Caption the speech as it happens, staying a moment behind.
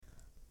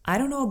I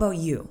don't know about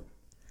you,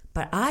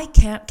 but I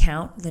can't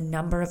count the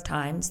number of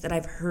times that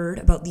I've heard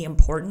about the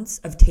importance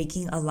of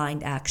taking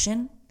aligned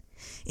action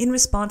in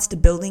response to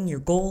building your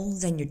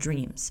goals and your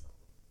dreams.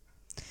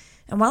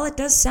 And while it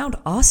does sound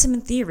awesome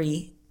in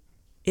theory,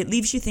 it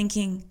leaves you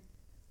thinking,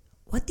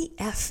 what the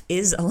F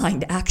is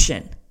aligned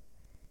action?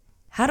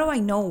 How do I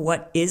know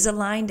what is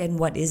aligned and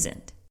what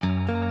isn't?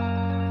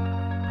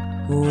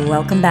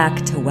 Welcome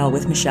back to Well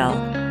with Michelle,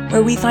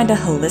 where we find a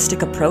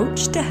holistic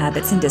approach to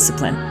habits and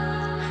discipline.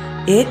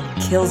 It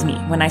kills me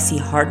when I see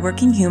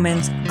hardworking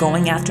humans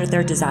going after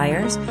their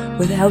desires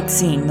without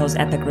seeing those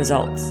epic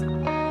results.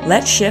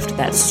 Let's shift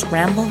that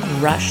scrambled,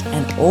 rushed,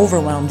 and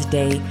overwhelmed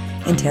day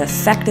into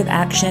effective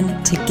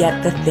action to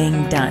get the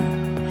thing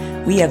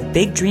done. We have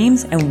big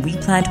dreams and we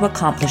plan to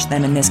accomplish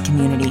them in this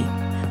community,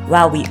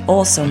 while we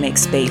also make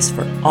space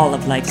for all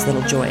of life's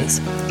little joys.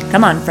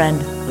 Come on,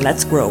 friend,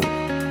 let's grow.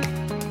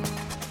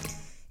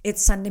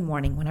 It's Sunday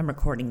morning when I'm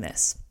recording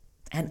this,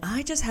 and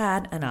I just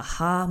had an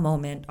aha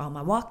moment on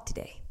my walk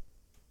today.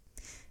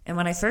 And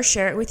when I first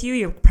share it with you,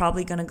 you're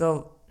probably going to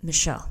go,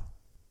 Michelle,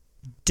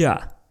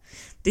 duh.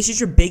 This is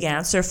your big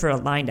answer for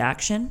aligned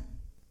action?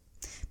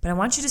 But I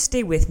want you to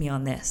stay with me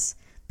on this,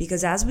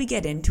 because as we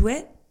get into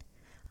it,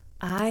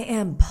 I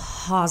am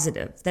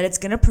positive that it's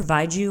going to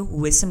provide you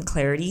with some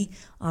clarity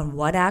on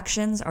what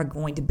actions are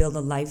going to build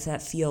a life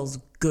that feels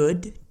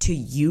good to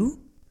you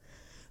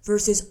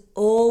versus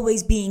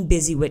always being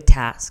busy with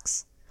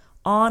tasks,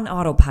 on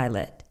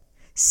autopilot,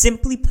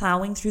 simply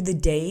plowing through the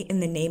day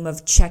in the name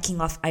of checking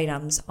off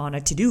items on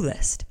a to-do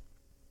list.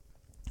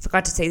 I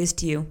forgot to say this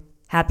to you.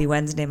 Happy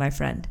Wednesday, my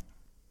friend.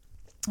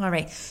 All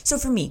right, so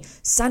for me,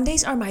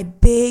 Sundays are my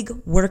big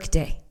work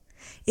day.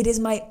 It is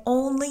my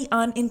only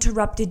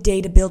uninterrupted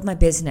day to build my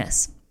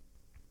business.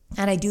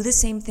 And I do the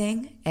same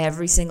thing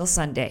every single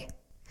Sunday.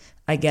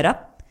 I get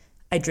up,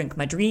 I drink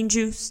my green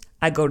juice,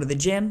 I go to the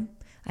gym,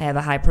 I have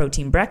a high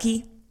protein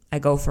brekkie, I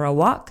go for a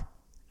walk,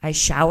 I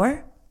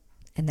shower,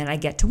 and then I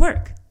get to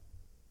work.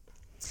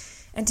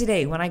 And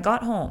today, when I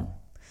got home,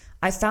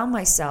 I found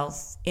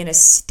myself in a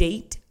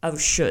state of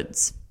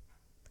shoulds.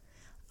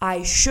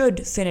 I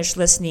should finish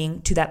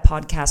listening to that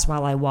podcast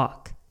while I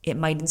walk. It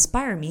might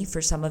inspire me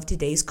for some of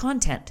today's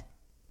content.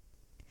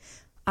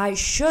 I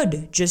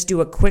should just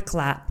do a quick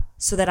lap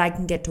so that I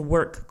can get to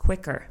work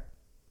quicker.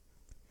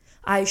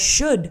 I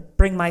should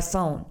bring my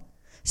phone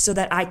so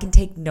that I can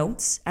take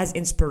notes as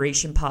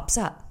inspiration pops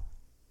up.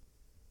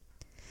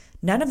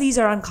 None of these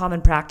are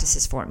uncommon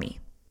practices for me.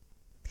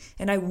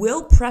 And I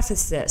will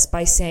preface this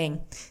by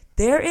saying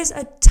there is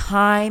a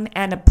time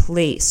and a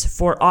place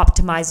for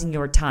optimizing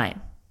your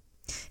time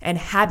and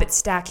habit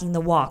stacking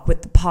the walk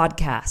with the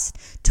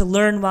podcast to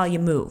learn while you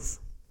move.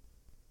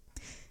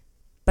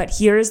 But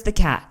here's the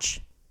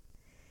catch.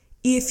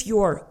 If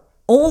your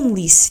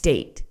only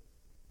state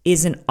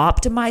is an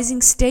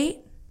optimizing state,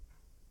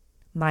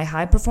 my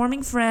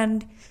high-performing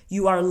friend,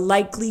 you are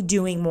likely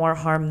doing more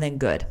harm than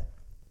good.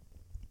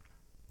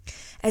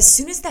 As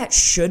soon as that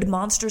should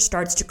monster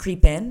starts to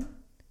creep in,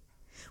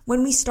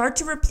 when we start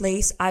to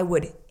replace I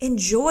would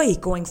enjoy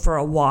going for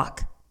a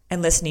walk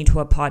and listening to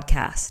a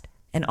podcast,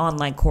 an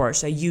online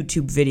course, a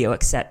YouTube video,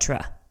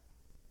 etc.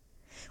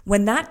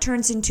 When that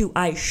turns into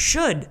I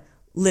should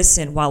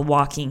listen while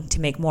walking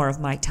to make more of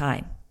my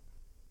time,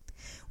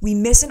 we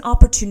miss an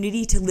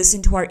opportunity to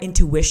listen to our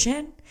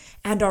intuition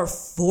and are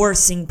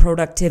forcing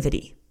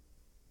productivity.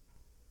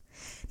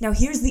 Now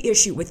here's the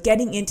issue with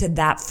getting into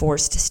that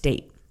forced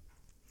state.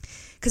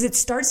 Because it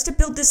starts to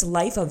build this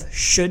life of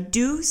should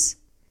do's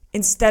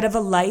instead of a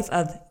life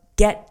of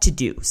get to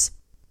do's.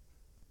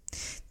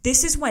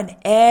 This is when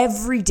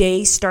every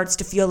day starts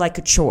to feel like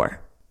a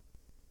chore,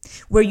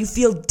 where you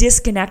feel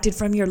disconnected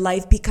from your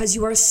life because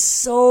you are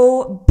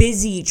so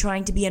busy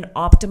trying to be an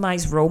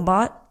optimized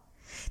robot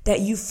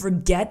that you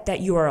forget that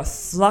you are a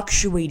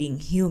fluctuating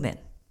human.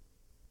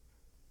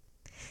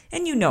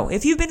 And you know,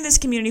 if you've been in this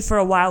community for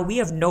a while, we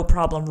have no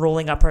problem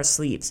rolling up our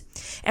sleeves.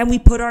 And we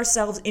put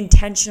ourselves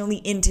intentionally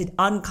into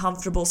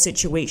uncomfortable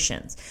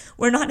situations.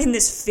 We're not in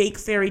this fake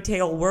fairy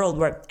tale world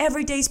where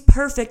every day's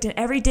perfect and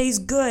every day's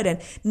good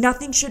and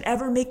nothing should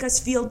ever make us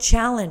feel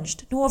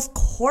challenged. No, of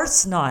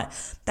course not.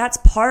 That's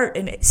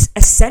an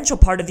essential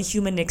part of the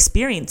human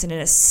experience and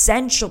an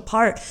essential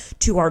part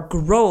to our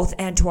growth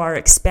and to our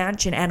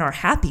expansion and our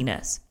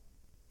happiness.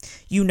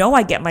 You know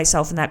I get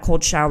myself in that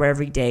cold shower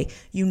every day.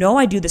 You know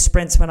I do the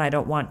sprints when I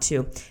don't want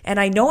to. And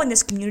I know in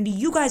this community,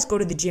 you guys go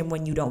to the gym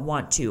when you don't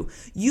want to.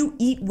 You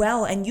eat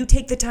well and you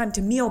take the time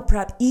to meal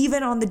prep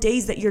even on the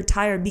days that you're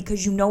tired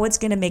because you know it's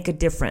going to make a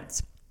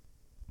difference.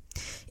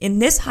 In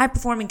this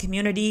high-performing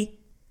community,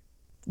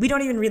 we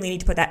don't even really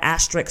need to put that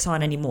asterisk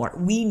on anymore.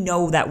 We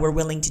know that we're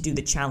willing to do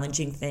the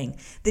challenging thing,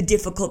 the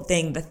difficult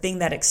thing, the thing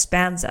that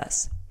expands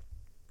us.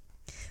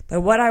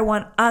 But what I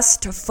want us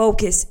to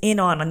focus in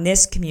on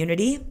this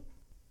community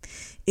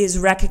is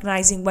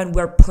recognizing when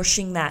we're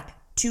pushing that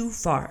too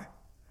far.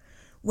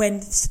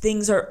 When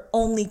things are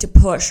only to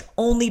push,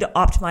 only to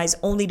optimize,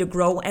 only to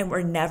grow, and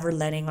we're never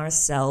letting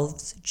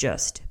ourselves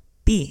just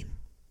be.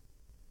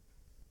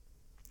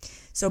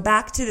 So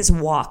back to this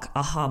walk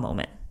aha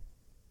moment.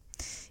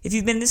 If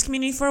you've been in this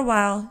community for a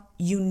while,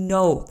 you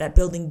know that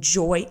building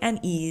joy and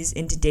ease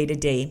into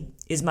day-to-day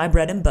is my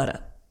bread and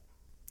butter.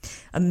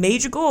 A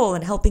major goal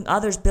in helping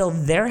others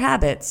build their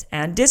habits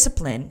and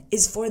discipline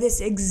is for this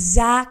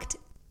exact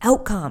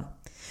outcome,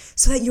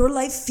 so that your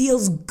life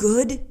feels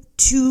good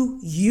to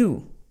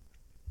you.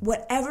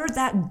 Whatever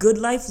that good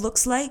life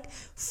looks like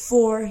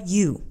for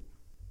you.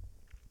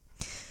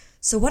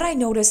 So what I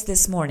noticed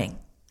this morning,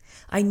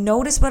 I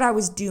noticed what I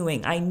was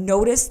doing. I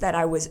noticed that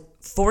I was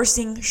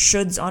forcing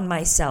shoulds on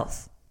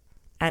myself,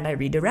 and I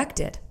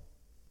redirected.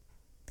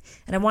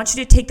 And I want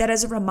you to take that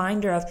as a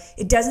reminder of,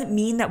 it doesn't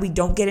mean that we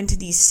don't get into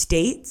these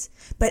states,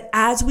 but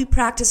as we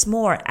practice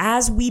more,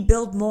 as we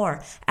build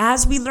more,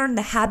 as we learn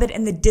the habit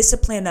and the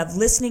discipline of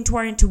listening to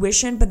our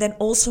intuition, but then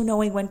also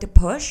knowing when to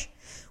push,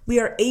 we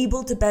are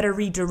able to better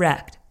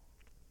redirect.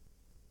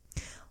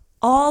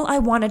 All I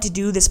wanted to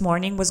do this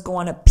morning was go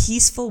on a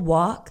peaceful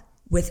walk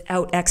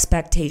without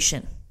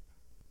expectation.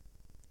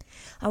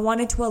 I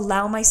wanted to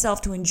allow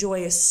myself to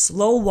enjoy a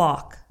slow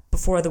walk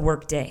before the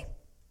workday.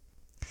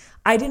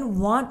 I didn't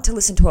want to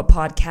listen to a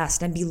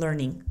podcast and be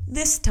learning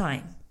this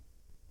time.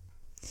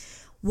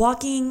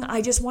 Walking,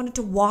 I just wanted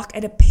to walk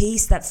at a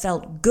pace that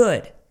felt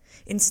good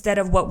instead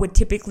of what would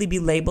typically be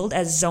labeled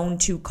as zone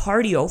 2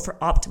 cardio for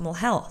optimal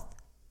health.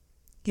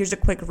 Here's a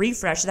quick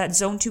refresh. That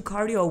zone 2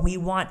 cardio, we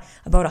want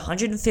about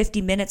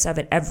 150 minutes of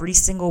it every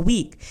single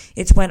week.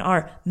 It's when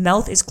our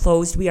mouth is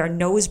closed, we are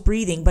nose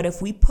breathing, but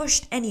if we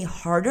pushed any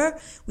harder,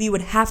 we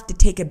would have to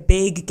take a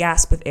big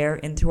gasp of air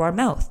in through our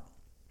mouth.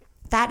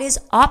 That is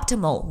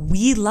optimal.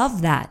 We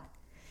love that.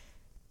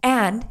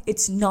 And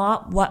it's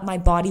not what my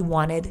body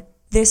wanted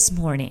this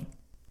morning.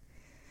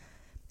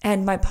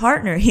 And my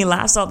partner, he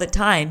laughs all the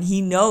time.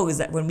 He knows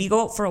that when we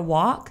go out for a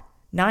walk,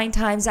 9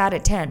 times out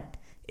of 10,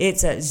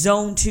 it's a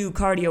zone 2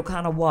 cardio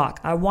kind of walk.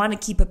 I want to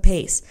keep a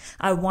pace.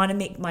 I want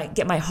to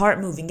get my heart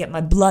moving, get my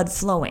blood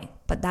flowing.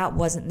 But that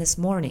wasn't this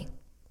morning.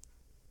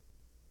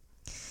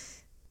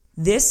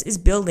 This is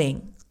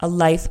building a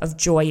life of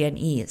joy and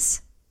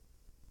ease.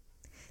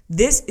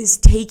 This is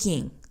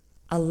taking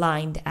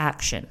aligned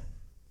action.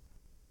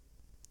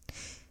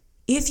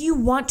 If you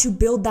want to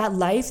build that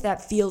life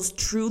that feels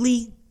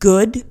truly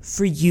good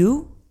for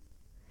you,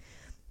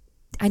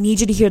 I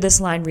need you to hear this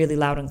line really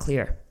loud and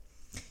clear.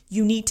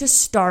 You need to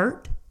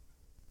start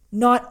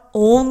not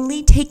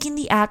only taking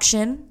the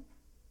action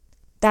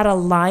that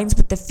aligns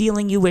with the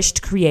feeling you wish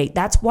to create.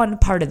 That's one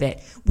part of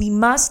it. We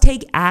must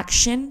take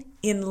action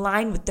in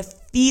line with the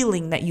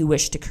feeling that you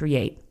wish to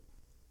create.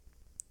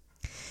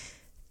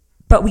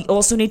 But we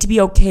also need to be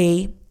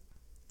okay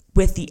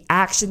with the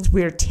actions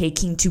we're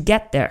taking to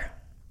get there.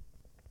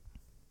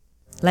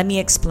 Let me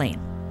explain.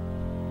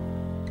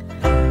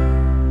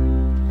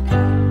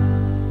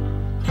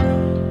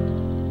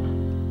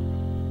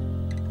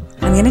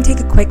 I'm going to take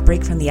a quick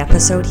break from the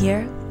episode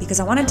here because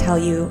I want to tell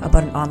you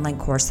about an online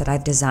course that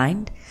I've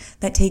designed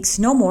that takes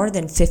no more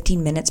than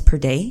 15 minutes per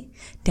day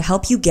to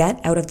help you get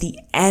out of the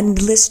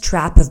endless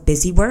trap of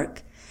busy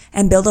work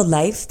and build a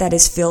life that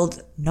is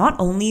filled not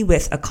only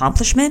with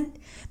accomplishment,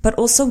 but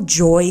also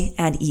joy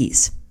and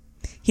ease.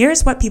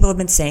 Here's what people have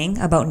been saying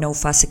about No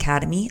Fuss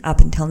Academy up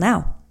until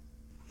now.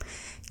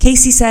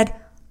 Casey said,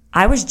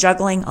 I was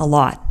juggling a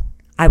lot.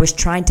 I was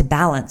trying to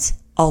balance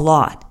a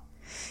lot.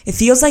 It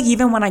feels like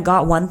even when I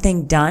got one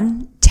thing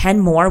done, 10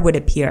 more would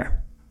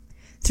appear.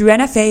 Through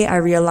NFA, I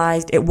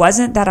realized it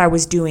wasn't that I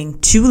was doing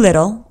too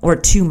little or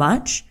too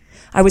much.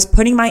 I was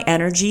putting my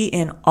energy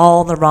in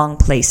all the wrong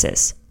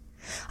places.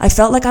 I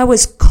felt like I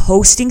was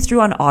coasting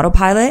through on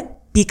autopilot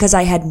because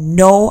I had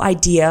no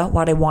idea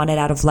what I wanted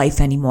out of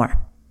life anymore.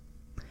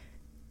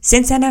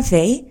 Since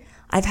NFA,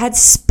 I've had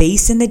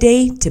space in the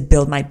day to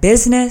build my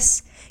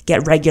business,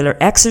 get regular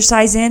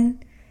exercise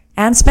in,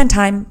 and spend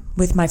time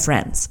with my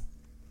friends.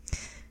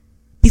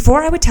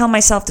 Before I would tell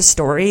myself the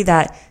story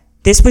that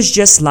this was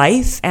just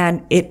life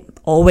and it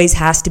always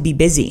has to be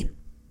busy.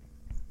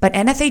 But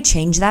NFA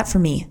changed that for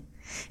me.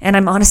 And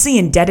I'm honestly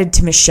indebted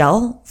to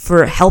Michelle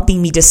for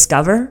helping me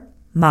discover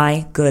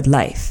my good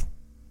life.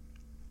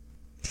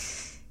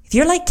 If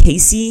you're like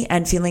Casey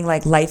and feeling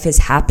like life is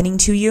happening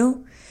to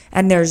you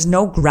and there's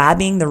no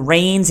grabbing the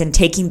reins and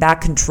taking back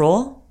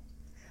control,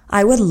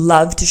 I would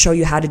love to show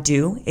you how to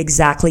do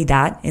exactly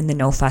that in the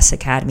No Fuss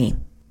Academy.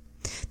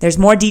 There's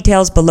more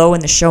details below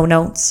in the show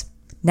notes.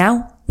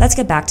 Now, let's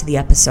get back to the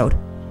episode.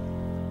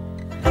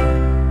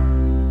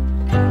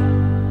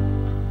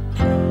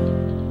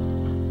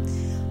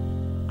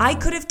 I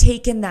could have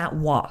taken that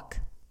walk,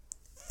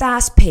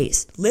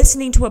 fast-paced,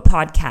 listening to a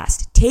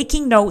podcast,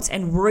 taking notes,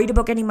 and worried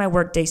about getting my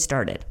workday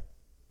started.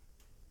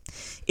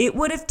 It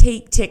would have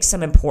ticked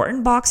some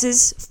important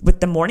boxes with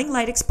the morning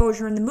light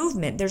exposure and the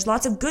movement. There's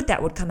lots of good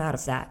that would come out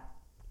of that.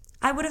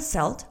 I would have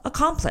felt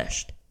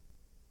accomplished.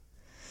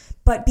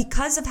 But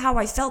because of how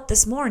I felt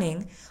this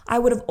morning, I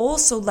would have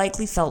also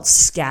likely felt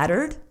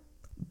scattered,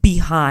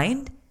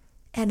 behind,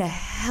 and a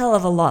hell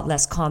of a lot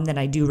less calm than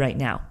I do right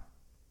now.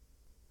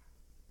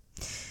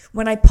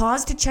 When I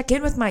paused to check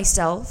in with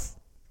myself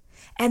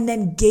and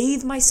then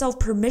gave myself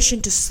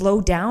permission to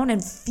slow down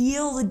and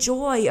feel the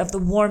joy of the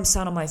warm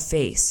sun on my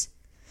face.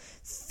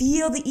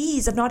 Feel the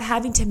ease of not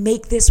having to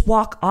make this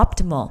walk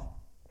optimal.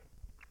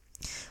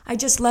 I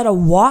just let a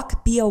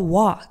walk be a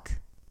walk,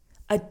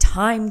 a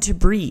time to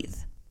breathe.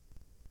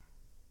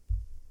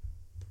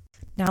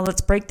 Now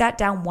let's break that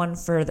down one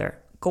further.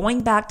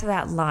 Going back to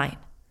that line,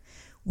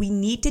 we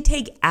need to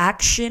take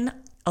action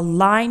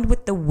aligned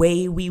with the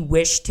way we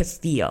wish to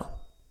feel.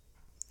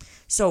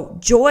 So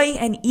joy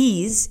and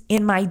ease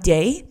in my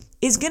day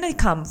is going to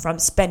come from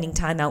spending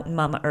time out in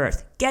Mama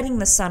Earth, getting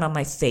the sun on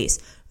my face,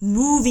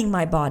 moving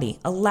my body,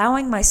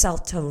 allowing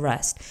myself to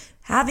rest,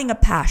 having a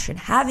passion,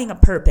 having a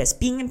purpose,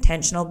 being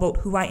intentional about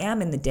who I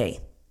am in the day.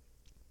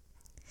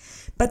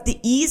 But the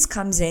ease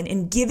comes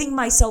in giving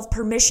myself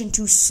permission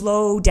to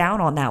slow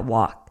down on that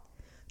walk,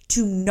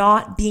 to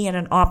not be in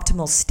an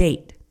optimal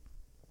state.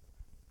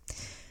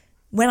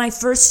 When I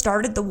first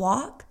started the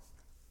walk,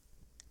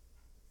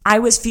 I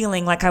was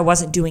feeling like I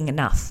wasn't doing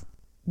enough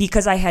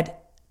because I had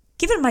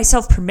given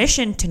myself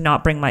permission to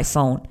not bring my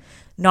phone,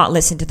 not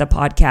listen to the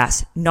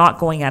podcast, not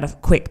going at a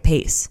quick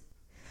pace.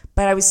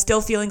 But I was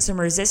still feeling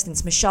some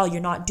resistance. Michelle, you're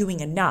not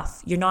doing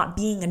enough. You're not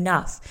being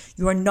enough.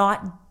 You are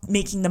not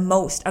making the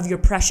most of your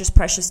precious,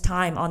 precious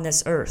time on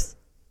this earth.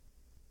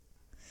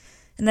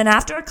 And then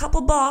after a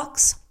couple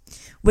blocks,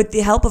 with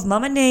the help of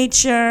Mama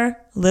Nature,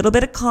 a little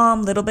bit of calm,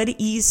 a little bit of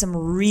ease, some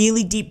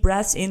really deep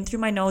breaths in through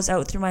my nose,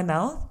 out through my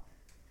mouth,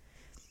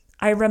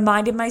 I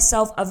reminded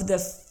myself of the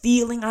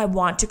feeling I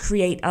want to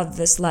create of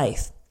this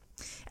life.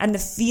 And the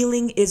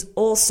feeling is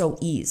also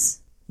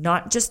ease,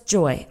 not just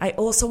joy. I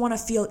also want to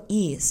feel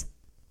ease.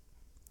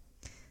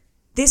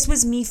 This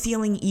was me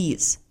feeling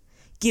ease,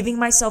 giving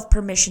myself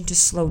permission to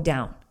slow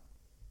down.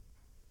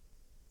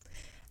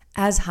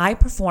 As high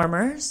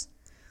performers,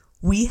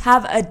 we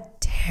have a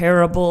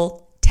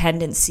terrible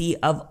tendency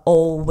of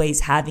always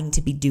having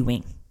to be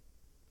doing.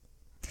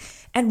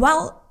 And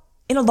while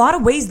in a lot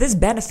of ways, this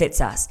benefits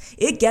us.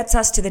 It gets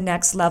us to the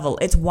next level.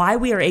 It's why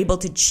we are able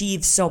to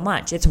achieve so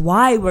much. It's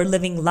why we're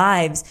living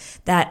lives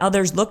that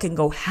others look and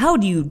go, how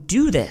do you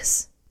do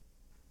this?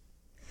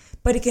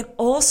 But it can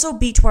also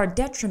be to our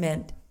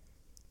detriment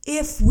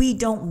if we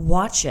don't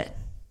watch it.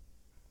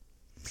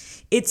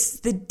 It's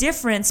the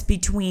difference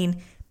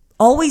between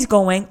always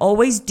going,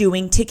 always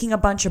doing, ticking a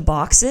bunch of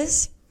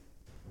boxes,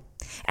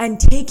 and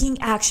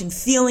taking action,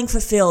 feeling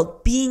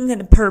fulfilled, being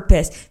in a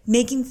purpose,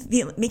 making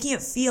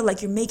it feel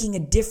like you're making a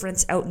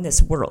difference out in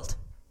this world.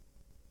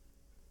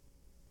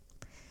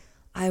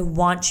 I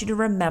want you to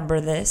remember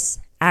this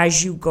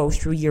as you go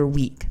through your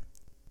week.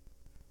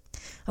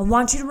 I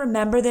want you to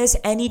remember this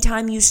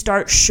anytime you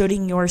start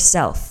shooting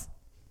yourself.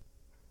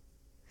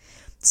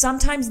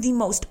 Sometimes the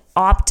most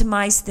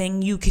optimized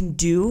thing you can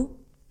do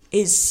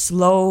is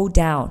slow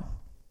down.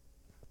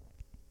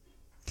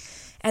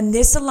 And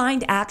this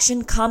aligned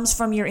action comes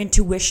from your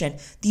intuition.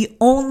 The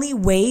only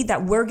way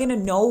that we're going to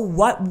know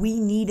what we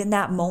need in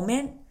that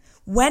moment,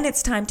 when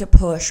it's time to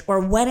push or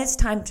when it's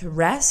time to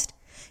rest,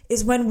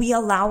 is when we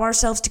allow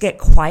ourselves to get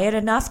quiet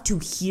enough to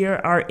hear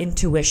our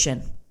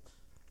intuition.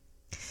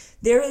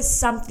 There is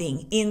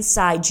something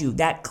inside you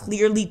that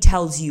clearly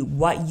tells you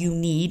what you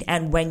need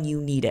and when you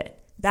need it.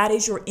 That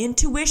is your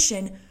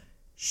intuition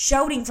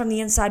shouting from the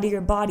inside of your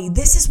body,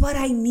 this is what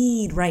I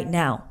need right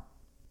now.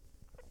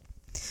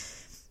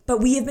 But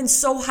we have been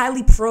so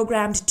highly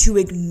programmed to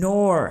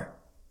ignore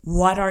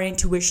what our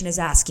intuition is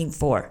asking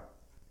for.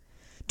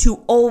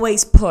 To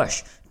always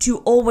push, to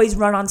always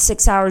run on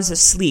 6 hours of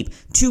sleep,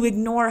 to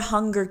ignore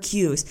hunger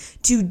cues,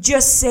 to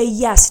just say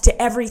yes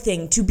to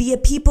everything, to be a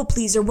people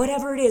pleaser,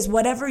 whatever it is,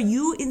 whatever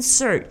you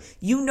insert,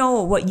 you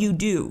know what you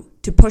do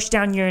to push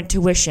down your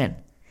intuition.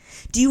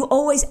 Do you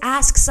always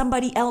ask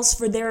somebody else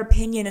for their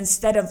opinion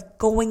instead of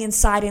going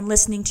inside and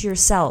listening to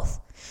yourself?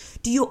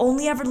 Do you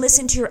only ever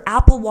listen to your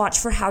Apple Watch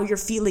for how you're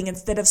feeling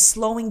instead of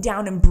slowing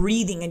down and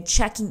breathing and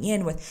checking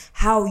in with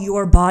how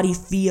your body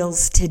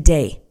feels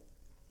today?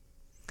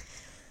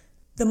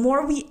 The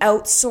more we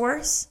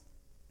outsource,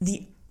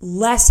 the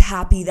less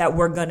happy that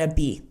we're going to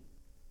be.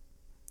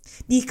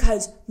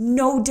 Because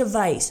no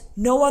device,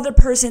 no other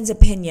person's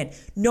opinion,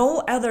 no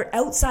other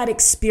outside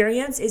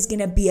experience is going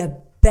to be a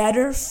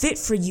better fit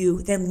for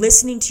you than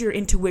listening to your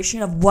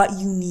intuition of what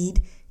you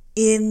need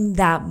in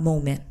that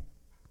moment.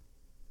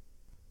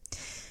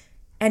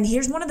 And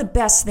here's one of the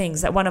best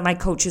things that one of my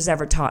coaches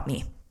ever taught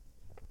me.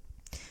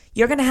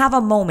 You're going to have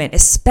a moment,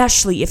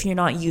 especially if you're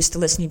not used to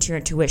listening to your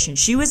intuition.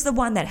 She was the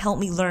one that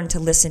helped me learn to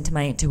listen to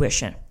my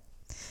intuition.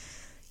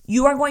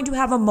 You are going to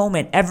have a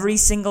moment every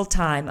single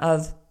time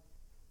of,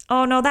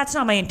 oh no, that's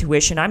not my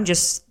intuition. I'm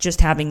just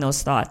having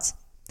those thoughts.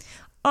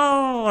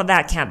 Oh,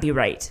 that can't be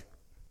right.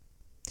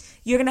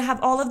 You're going to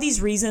have all of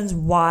these reasons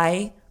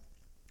why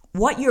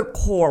what your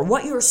core,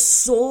 what your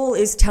soul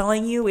is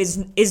telling you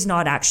is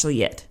not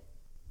actually it.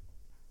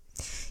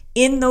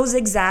 In those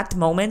exact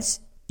moments,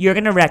 you're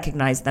going to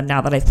recognize them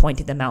now that I've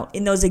pointed them out.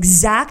 In those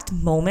exact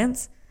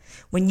moments,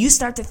 when you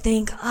start to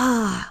think,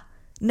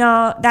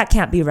 no, that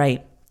can't be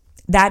right.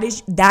 That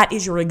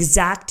is your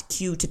exact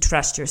cue to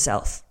trust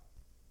yourself.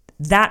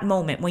 that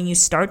moment when you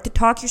start to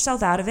talk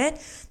yourself out of it,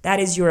 that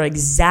is your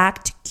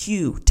exact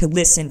cue to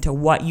listen to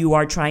what you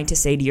are trying to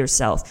say to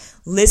yourself.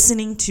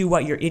 Listening to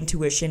what your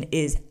intuition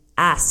is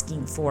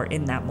asking for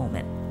in that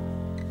moment.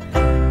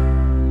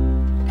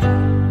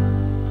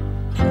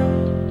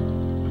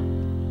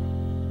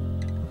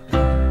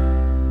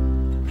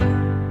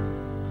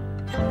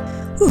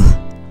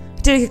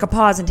 Take a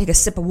pause and take a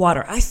sip of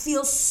water. I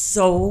feel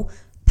so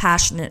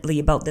passionately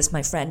about this,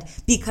 my friend,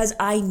 because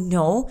I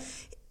know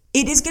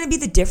it is going to be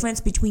the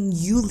difference between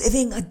you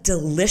living a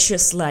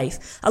delicious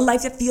life, a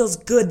life that feels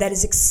good, that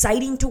is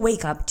exciting to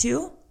wake up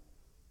to,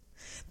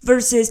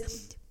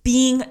 versus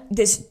being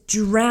this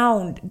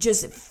drowned,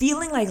 just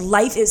feeling like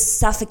life is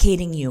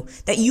suffocating you,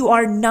 that you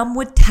are numb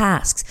with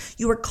tasks.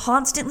 You are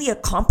constantly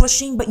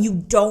accomplishing, but you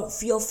don't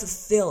feel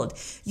fulfilled.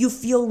 You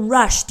feel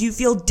rushed. You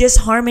feel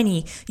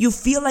disharmony. You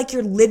feel like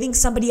you're living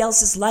somebody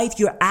else's life.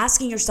 You're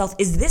asking yourself,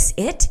 is this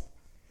it?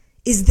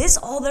 Is this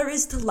all there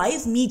is to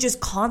life? Me just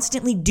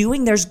constantly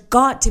doing? There's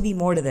got to be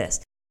more to this.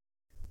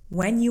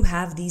 When you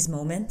have these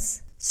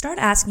moments, start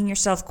asking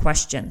yourself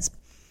questions.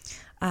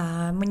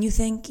 When you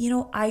think,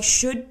 I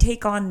should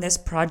take on this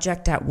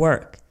project at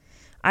work.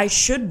 I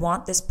should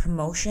want this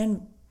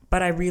promotion,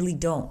 but I really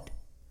don't.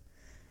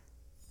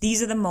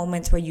 These are the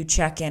moments where you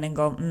check in and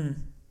go,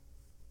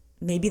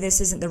 maybe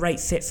this isn't the right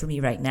fit for me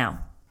right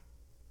now.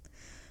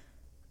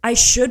 I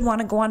should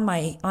want to go on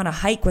a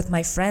hike with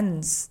my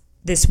friends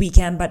this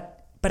weekend,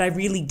 but I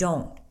really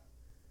don't.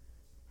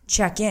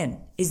 Check in.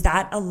 Is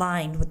that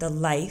aligned with the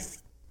life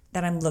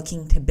that I'm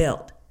looking to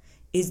build?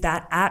 Is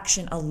that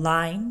action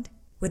aligned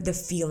with the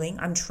feeling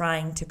I'm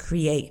trying to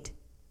create?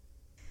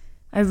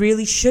 I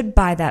really should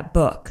buy that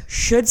book,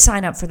 should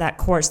sign up for that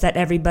course that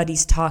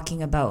everybody's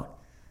talking about,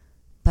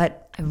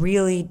 but I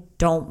really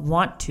don't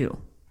want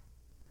to.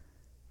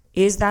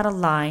 Is that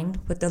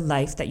aligned with the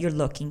life that you're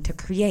looking to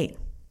create?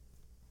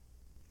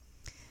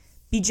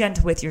 Be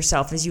gentle with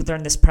yourself as you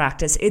learn this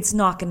practice. It's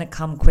not going to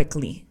come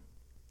quickly.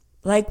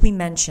 Like we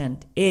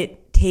mentioned,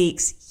 it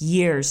takes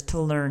years to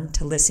learn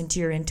to listen to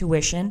your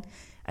intuition,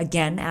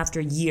 again,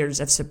 after years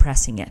of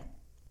suppressing it.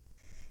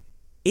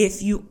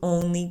 If you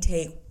only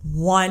take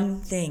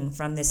one thing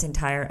from this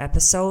entire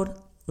episode,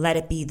 let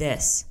it be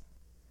this.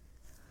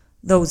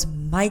 Those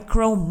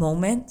micro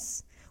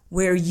moments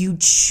where you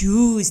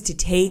choose to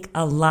take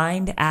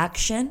aligned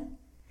action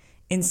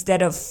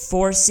instead of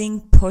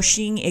forcing,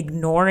 pushing,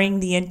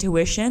 ignoring the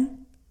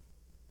intuition,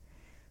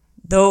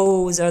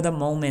 those are the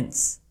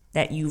moments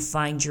that you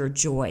find your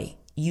joy.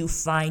 You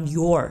find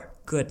your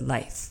good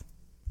life.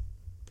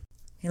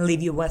 I'll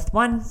leave you with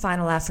one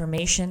final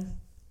affirmation.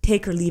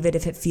 Take or leave it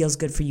if it feels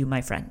good for you, my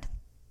friend.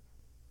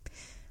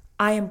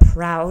 I am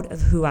proud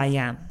of who I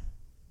am.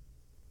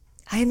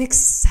 I am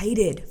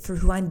excited for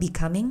who I'm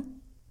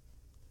becoming.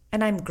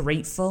 And I'm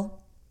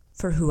grateful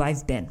for who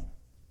I've been.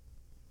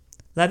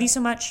 Love you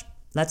so much.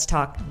 Let's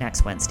talk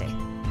next Wednesday.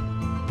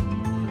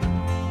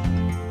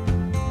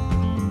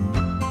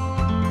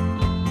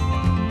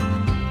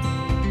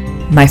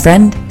 My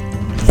friend,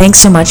 thanks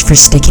so much for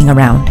sticking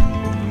around.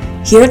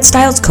 Here at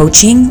Styles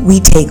Coaching,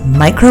 we take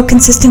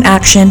micro-consistent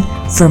action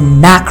for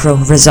macro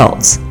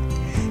results.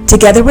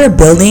 Together, we're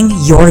building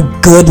your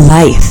good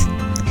life.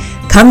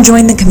 Come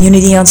join the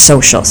community on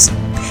socials.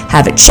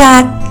 Have a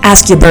chat,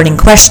 ask your burning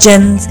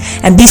questions,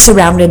 and be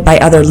surrounded by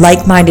other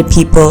like-minded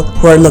people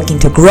who are looking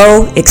to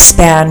grow,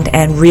 expand,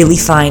 and really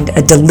find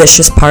a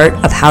delicious part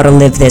of how to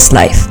live this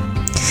life.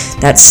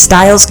 That's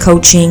Styles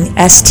Coaching,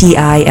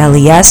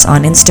 STILES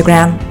on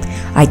Instagram.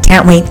 I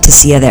can't wait to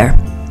see you there.